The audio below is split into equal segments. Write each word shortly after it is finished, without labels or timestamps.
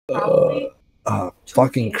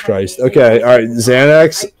Fucking Christ. Okay, alright,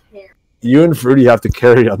 Xanax, you and Fruity have to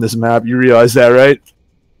carry on this map. You realize that, right?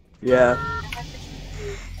 Yeah.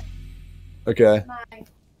 Okay.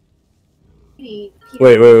 Wait.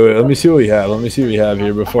 Let me see what we have. Let me see what we have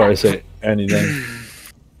here before I say anything.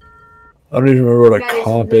 I don't even remember what a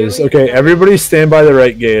comp is. Okay, everybody stand by the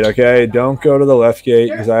right gate, okay? Don't go to the left gate,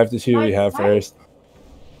 because I have to see what we have first.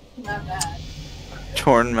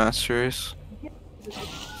 Torn Master Race.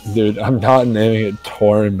 Dude, I'm not naming it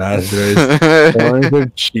Torn Master Race. Torns are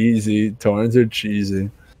cheesy. Torns are cheesy.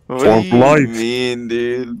 What do you mean,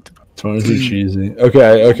 dude? Torns are cheesy.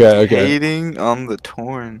 Okay. Hating on the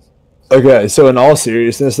Torn. Okay, so in all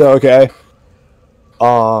seriousness though, okay?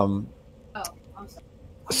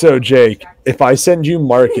 So Jake, if I send you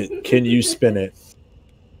Market, can you spin it?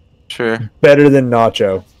 Sure. Better than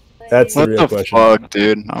Nacho. That's the real question. What the fuck,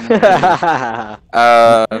 dude?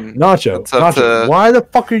 Nacho, why the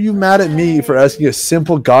fuck are you mad at me for asking a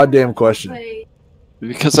simple goddamn question?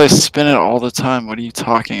 Because I spin it all the time. What are you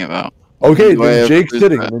talking about? Okay, then Jake's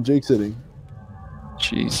sitting.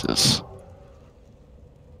 Jesus.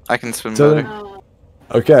 I can spin so better.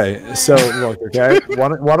 Okay, so look, okay? Why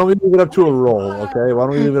don't we leave it up to a roll, okay? Why don't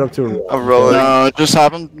we leave it up to a roll? A roll? No, just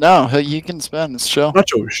have him. No, you can spin. It's chill.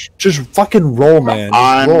 Nacho, just fucking roll, man.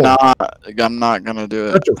 I'm not gonna do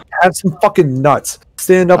it. Nacho, have some fucking nuts.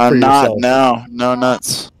 Stand up for yourself. No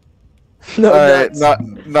nuts. No, alright,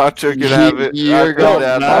 Nacho can have it. You're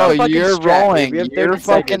rolling. You're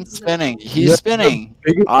fucking spinning. He's spinning.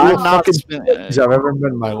 I'm not spinning. I've ever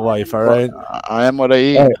been in my life, alright? I am what I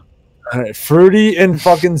eat. Alright, Fruity and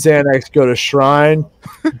fucking Xanax go to Shrine.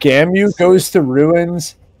 Gamu goes to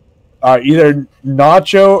Ruins. Either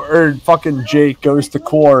Nacho or fucking Jake goes to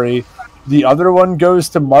Quarry. The other one goes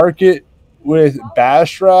to Market with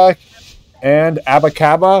Bashrak and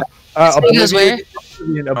Abacaba. Oblivion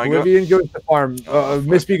goes to Farm.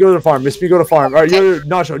 Miss B goes to Farm. Miss B go to Farm. Alright,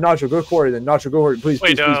 Nacho, go to Quarry then. Nacho, go Quarry, please.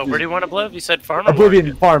 Wait, please. where do you want Obliv? You said Farm.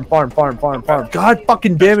 Oblivion, Farm. God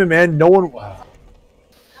fucking damn it, man. No one. I'm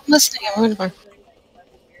listening. I'm going to Farm.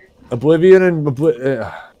 Oblivion and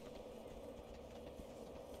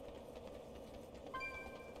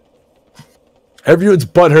everyone's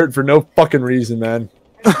butthurt for no fucking reason, man.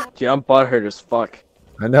 Dude, I'm butthurt as fuck.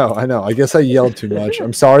 I know. I guess I yelled too much.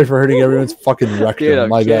 I'm sorry for hurting everyone's fucking rectum. Dude,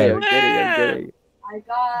 My bad. I'm kidding.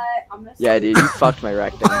 Yeah, dude, you fucked my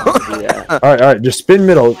rectum. Yeah. Alright, just spin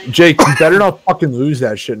middle. Jake, you better not fucking lose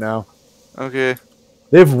that shit now. Okay.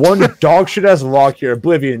 They have one dog shit ass lock here.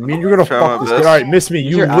 Oblivion. Me and you're gonna fuck this kid. Alright, miss me.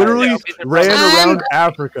 You literally ran around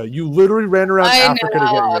Africa. You literally ran around Africa to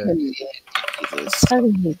get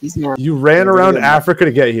here. You ran around Africa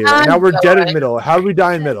to get here. And now we're dead in middle. How do we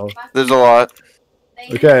die in middle? There's a lot.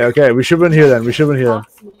 Okay. We should win here then.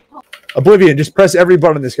 Oblivion, just press every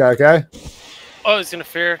button on this guy, okay? Oh, he's gonna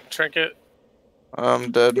fear. Trinket.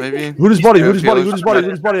 I'm dead, maybe. Who's body? I'm capping.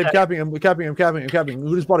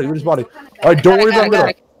 Who's body? Alright, don't worry about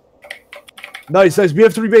middle. Nice. We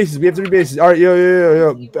have three bases. Alright,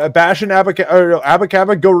 yo. Bash and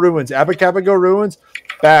Abacaba go Ruins.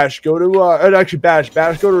 Bash, go to Bash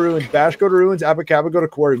go to Ruins. Abacaba go to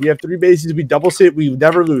Quarry. We have three bases. We double sit. We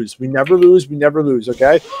never lose.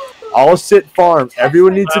 Okay? I'll sit Farm.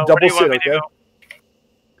 Everyone needs to double sit, okay?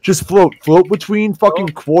 Just float between fucking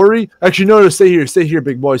Quarry. Actually, no, stay here,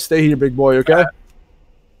 big boy. Okay?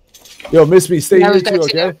 Yo, miss me, stay here too,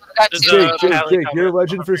 okay? Jake, you're a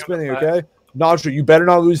legend for spinning, okay? Nacho, you better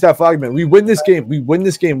not lose that flag, man. We win this game. We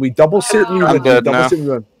double sit and we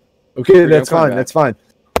win. Okay, that's fine.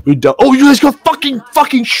 Oh, you guys got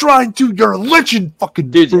fucking Shrine too. You're a legend, fucking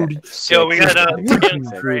dude. Fruity. Yo, we got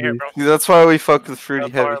right here, bro. That's why we fuck with Fruity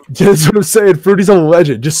heavy. That's what I'm saying. Fruity's a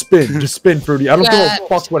legend. Just spin, Fruity. I don't give a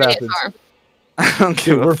fuck what happens. I don't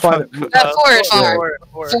give a fuck. Forward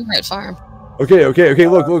farm. Okay.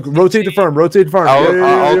 Look. Rotate the farm. I'll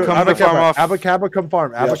come to farm off. Abacaba come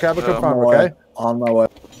farm. Okay. On my way.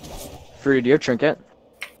 Fruity, do you have Trinket?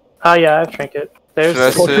 Oh yeah, I have Trinket. Should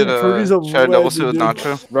I double sit with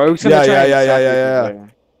Nacho? Rogue's Yeah.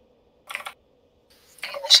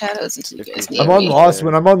 Shadows until you guys need I'm on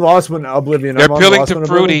lost one. Oblivion. They're peeling to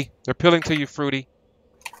Fruity. They're peeling to you, Fruity.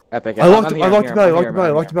 Epic. I locked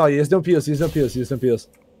him out. He has no peels. Yo,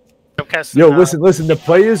 listen. The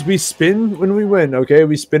play is we spin when we win. Okay,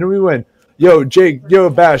 we spin when we win. Yo, Jake. Yo,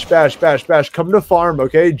 Bash. Come to farm.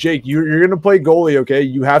 Okay, Jake. You're gonna play goalie. Okay,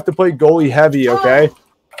 you have to play goalie heavy. Okay.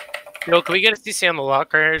 Yo, can we get a CC on the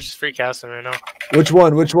lock right here? Just free cast him right now. Which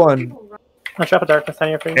one? I'll trap a darkness on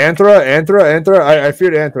your face. Anthra. I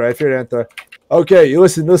feared Anthra. Okay, you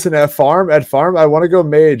listen. At farm, I want to go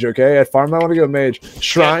mage. Okay, at farm, I want to go mage.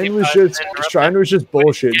 Shrine was just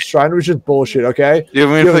bullshit. Shrine was just bullshit. Okay. You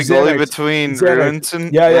want me to play goalie between ruins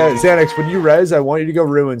and? Yeah. Xanax, when you res, I want you to go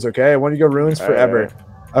ruins. Okay, I want you to go ruins forever.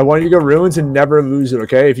 I want you to go ruins and never lose it.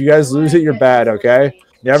 Okay, if you guys lose it, you're bad. Okay.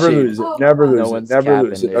 Never lose it. Never lose it. Never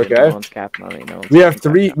lose it. Okay. No one's capping on me. We have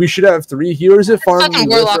 3. We should have 3 healers at farm.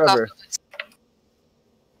 Forever.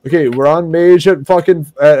 Okay, we're on mage at fucking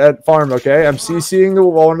at farm. Okay, I'm CCing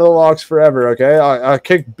one of the locks forever. Okay, I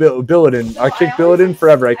kick Billidan. I kick Billidan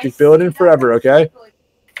forever. I kick Billidan forever. Okay.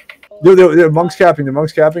 The monk's capping. The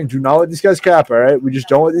monk's capping. Do not let these guys cap. All right, we just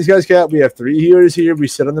don't let these guys cap. We have 3 healers here. We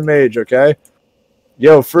sit on the mage. Okay.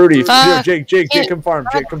 Yo, Fruity. Yo, Jake, come farm.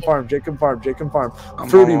 Jake, come farm.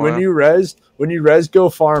 Fruity, when you res, go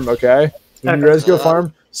farm. Okay. When you res, go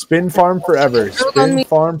farm. Spin farm forever. Spin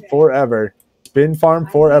farm forever. Spin farm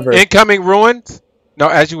forever. Incoming ruins? No,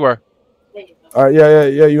 as you were. All right,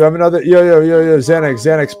 yeah. You have another. Yo.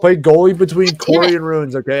 Xanax. Play goalie between Corey and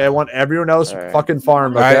ruins. Okay, I want everyone else fucking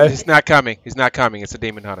farm. Okay. All right, he's not coming. It's a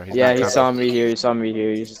demon hunter. He saw me here.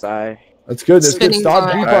 He just died. That's good. That's good.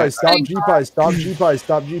 Stop G-pies. Stop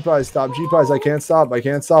G-pies. I can't stop. I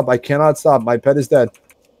cannot stop. My pet is dead.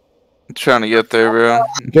 I'm trying to get there, bro.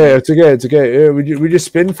 Okay, it's okay. We just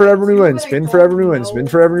spin forever we win. Spin forever we win.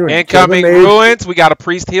 Incoming ruins. We got a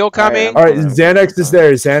priest heal coming. All right, Xanax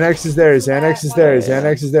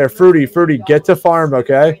is there. Fruity, get to farm,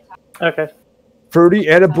 okay? Okay. Fruity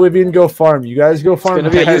and Oblivion go farm. You guys go farm.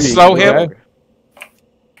 Can you slow him?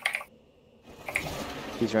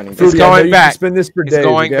 He's running. Fruity, it's going back. Spin this for days. It's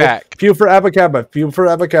going back. Peel for Abacaba.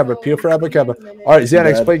 All right,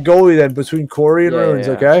 Xanax, play goalie then between Corey and ruins,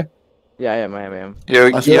 okay? Yeah, I am.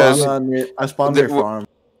 Yo, I spawned their farm.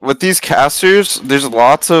 With these casters, there's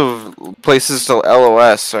lots of places to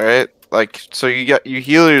LOS, alright? Like, so you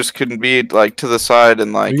healers can be like to the side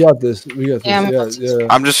and like. We got this. Yeah.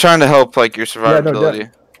 I'm just trying to help like your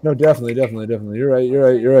survivability. No, definitely. You're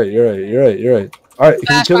right. All right,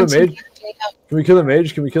 can we kill the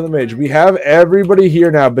mage? Can we kill the mage? We have everybody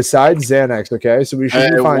here now besides Xanax. Okay, so we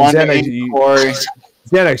should be fine. Xanax.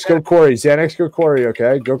 Xanax, go Corey,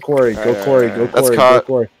 okay? Go Corey. I'm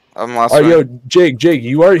lost. All right, yo, Jake,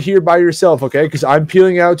 you are here by yourself, okay? Because I'm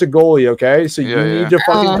peeling out to goalie, okay? So you need to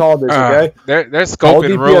fucking call this, okay? They're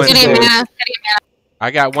scoping ruins.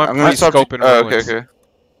 I got one priest scoping ruins. Okay.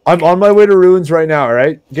 I'm on my way to ruins right now, all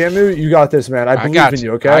right? Gameu, you got this, man. I believe in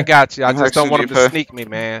you, okay? I got you. I just don't want him to sneak me,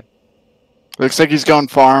 man. Looks like he's going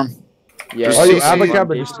farm. Yeah,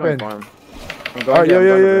 Abacaba, just spin. Alright, yo.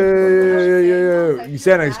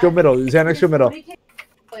 Xanax, go middle.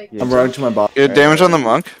 I'm running to my bot. You had damage on the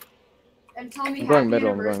monk? I'm going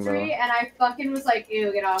middle. And I fucking was like,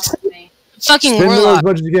 ew, get off of me. Fucking spin warlock. as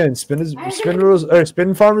much as you can.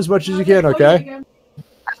 Spin farm as much as you can, okay? I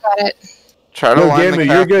got it. Try to line the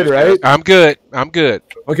you're good, right? I'm good.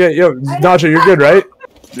 Okay, yo, Nacho, you're good, right?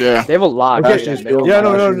 Yeah. They have a lot. Okay. No.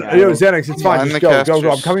 Yo, Xanax, it's fine. Just go.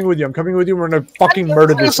 I'm coming with you. We're gonna fucking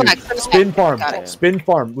murder this thing. Spin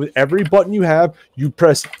farm. With every button you have, you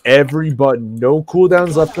press every button. No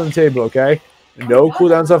cooldowns left on the table, okay? No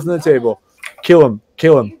cooldowns left on the table. Kill him.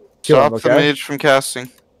 Stop Okay? the mage from casting.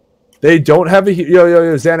 They don't have a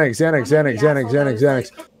yo, Xanax.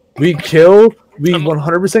 We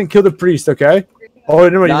 100% kill the priest, okay? Oh,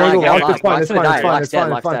 never mind. You're gonna go lock. It's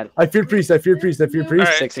fine. I fear priest. Right.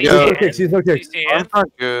 He's no kicks. I'm not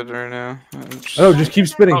good right now. Oh, just keep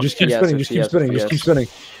spinning. Just keep spinning.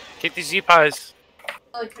 Keep these Z-pies.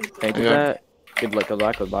 Thank you for that. Good luck.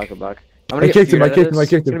 I kicked him.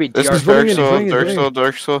 This is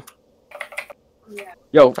Dark Soul.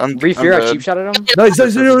 Yo, re-fear, I cheap shot at him. Nice.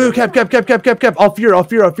 Cap. I'll fear. I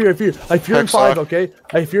fear in 5, okay?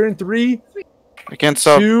 I fear in 3. I can't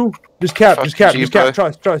stop. 2. Just cap. Trust.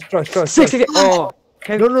 6. Oh.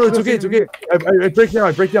 No, it's okay. I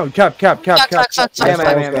break down. Cap. God damn it.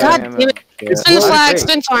 Spin the flag,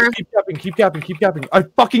 spin farm. Keep capping. I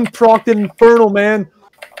fucking procced an infernal, man.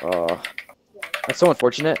 Oh. That's so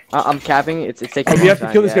unfortunate. I'm capping. It's taking. We have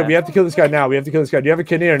to kill this guy. We have to kill this guy now. Do you have a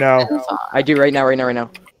kidney or no? I do right now.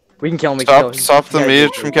 We can kill him. Stop the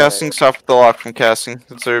mage from casting. Stop the lock from casting.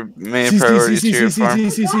 That's our main priority here.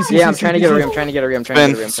 Yeah, I'm trying to get a rim.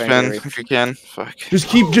 Spin if you can. Fuck. Just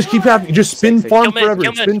keep happening. Just spin farm forever.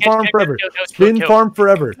 Spin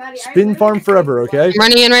farm forever. Okay. I'm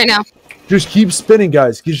running in right now. Just keep spinning,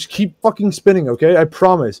 guys. Just keep fucking spinning. Okay, I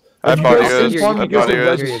promise. I bought you.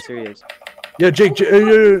 Yeah, Jake,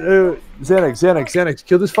 Xanax,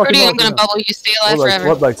 kill this fucking. I'm gonna bubble you. Stay alive forever.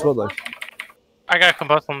 What lights? I got a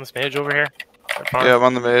combust on this mage over here. Yeah, I'm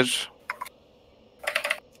on the mage.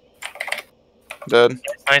 Dead.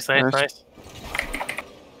 Nice.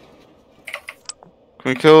 Can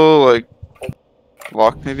we kill like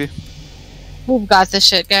Lock maybe? We've got this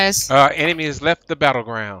shit, guys. Enemy has left the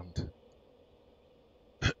battleground.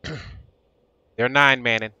 They're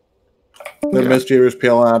 9-manning. The mischievers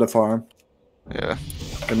peeling out of farm. Yeah.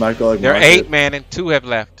 They might go like. They're 8-manning. 2 have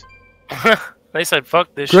left. They said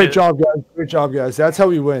fuck this Great shit. job, guys. Great job, guys. That's how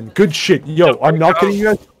we win. Good shit. Yo, I'm not kidding you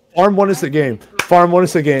guys. Farm won us the game. Farm won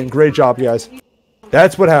us the game. Great job, guys.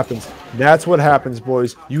 That's what happens. That's what happens,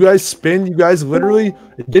 boys. You guys spin. You guys literally.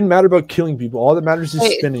 It didn't matter about killing people. All that matters is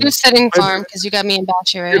spinning. Who's setting farm? Because you got me and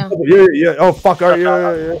Batch here right now. Yeah. Oh fuck. All right.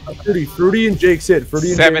 Yeah. Fruity and Jake sit. Fruity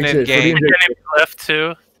and 7 Jake in game. Left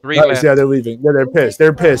 2. 3 left. Yeah, they're leaving. Yeah, they're pissed.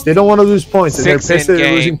 They're pissed. They don't want to lose points. They're 6 pissed in that they're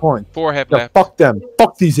game. losing points. 4 have Yeah, left. fuck them.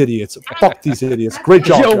 Fuck these idiots. Fuck these idiots. Great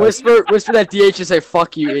job. Yo, guys. whisper that DH and say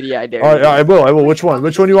fuck you, idiot. I dare. All right, I will. Which one?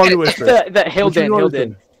 Which one do you want me to whisper? That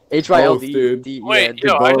Hilden. HYLD. Wait,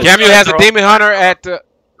 yo, Gamu has a demon hunter at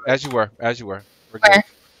as you were. We're good.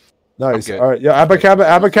 Nice. Okay. All right. Yeah,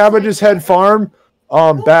 Abacaba just had farm.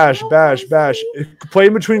 Bash. Play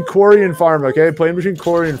in between Quarry and farm. Okay, play in between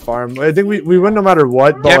Quarry and farm. I think we win no matter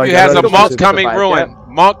what. But Gamu like, has a monk coming ruin.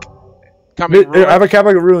 Monk coming ruin.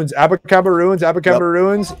 Abacaba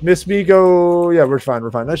ruins. Miss me go. Yeah, we're fine.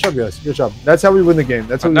 Nice job, guys. Good job. That's how we win the game.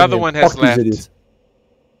 That's how another we win one has Fuck these left. idiots.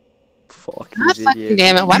 Fuck God fucking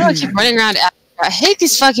damn it. Why do I keep running around? I hate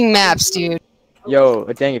these fucking maps, dude. Yo,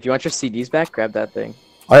 dang, if you want your CDs back, grab that thing.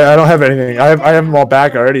 I don't have anything. I have them all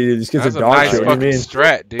back already. Dude. These kids That's are a dog nice shit. What do you fucking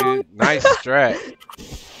mean? strat, dude. Nice strat.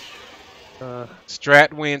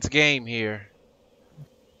 Strat wins game here.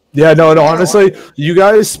 Yeah, no. Honestly, you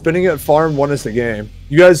guys spinning at farm won us the game.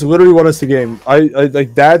 You guys literally won us the game. I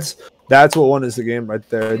like that's what won us the game right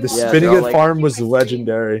there. The spinning at farm was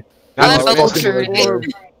legendary. I bubbled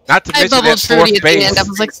Fruity. Not to I mention bubbled that Fruity at fourth the end. I base.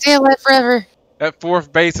 was like, stay alive forever. That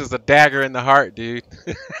 4th base is a dagger in the heart, dude.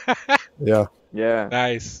 Yeah. Yeah.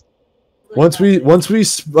 Nice. Once we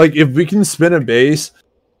like, if we can spin a base,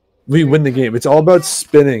 we win the game. It's all about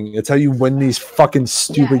spinning. It's how you win these fucking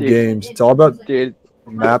stupid games. It's all about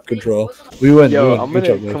map control. We win. Yo, we win. I'm Good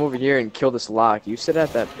gonna job, man. come over here and kill this lock. You sit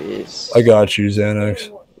at that base. I got you, Xanax.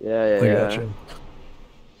 Yeah. I got you.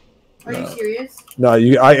 Are you serious? No,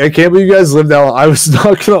 I can't believe you guys lived that long.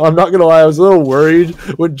 I'm not gonna lie, I was a little worried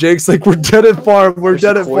when Jake's like, we're dead at farm, we're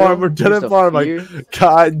dead at farm. I'm like,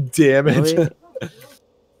 god damn it. Really?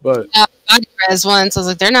 But I body res once. I was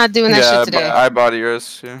like, they're not doing that shit today. I body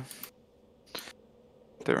res, yeah.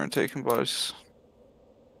 They weren't taking bodies.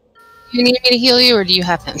 You need me to heal you, or do you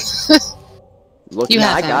have him? Look, You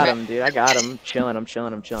have I him, got right? him, dude. I got him. I'm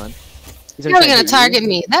chilling. He's You're gonna target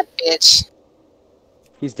me. That bitch.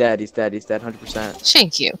 He's dead. 100%.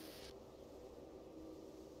 Thank you.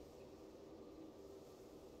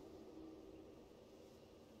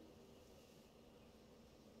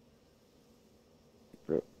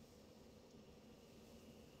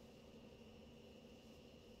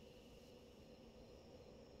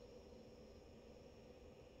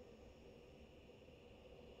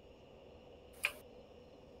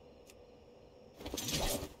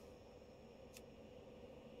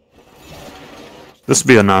 This would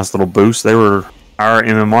be a nice little boost. They were higher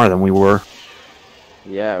MMR than we were.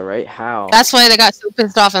 Yeah, right? How? That's why they got so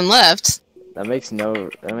pissed off and left. That makes no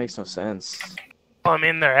sense. Well, I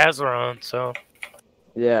mean, they're Azralon, so.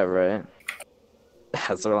 Yeah, right.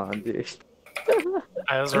 Azralon, dude.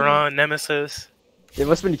 Azralon, Nemesis. They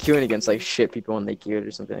must have been queuing against like shit people when they queued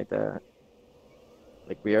or something like that.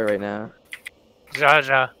 Like we are right now.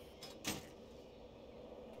 Jaja.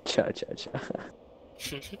 Cha.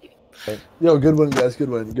 yo, good one, guys. Good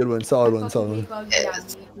one. Solid one.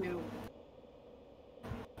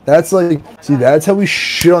 That's like, see, that's how we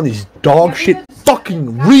shit on these dog shit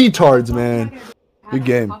fucking retards, man. Good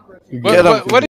game. What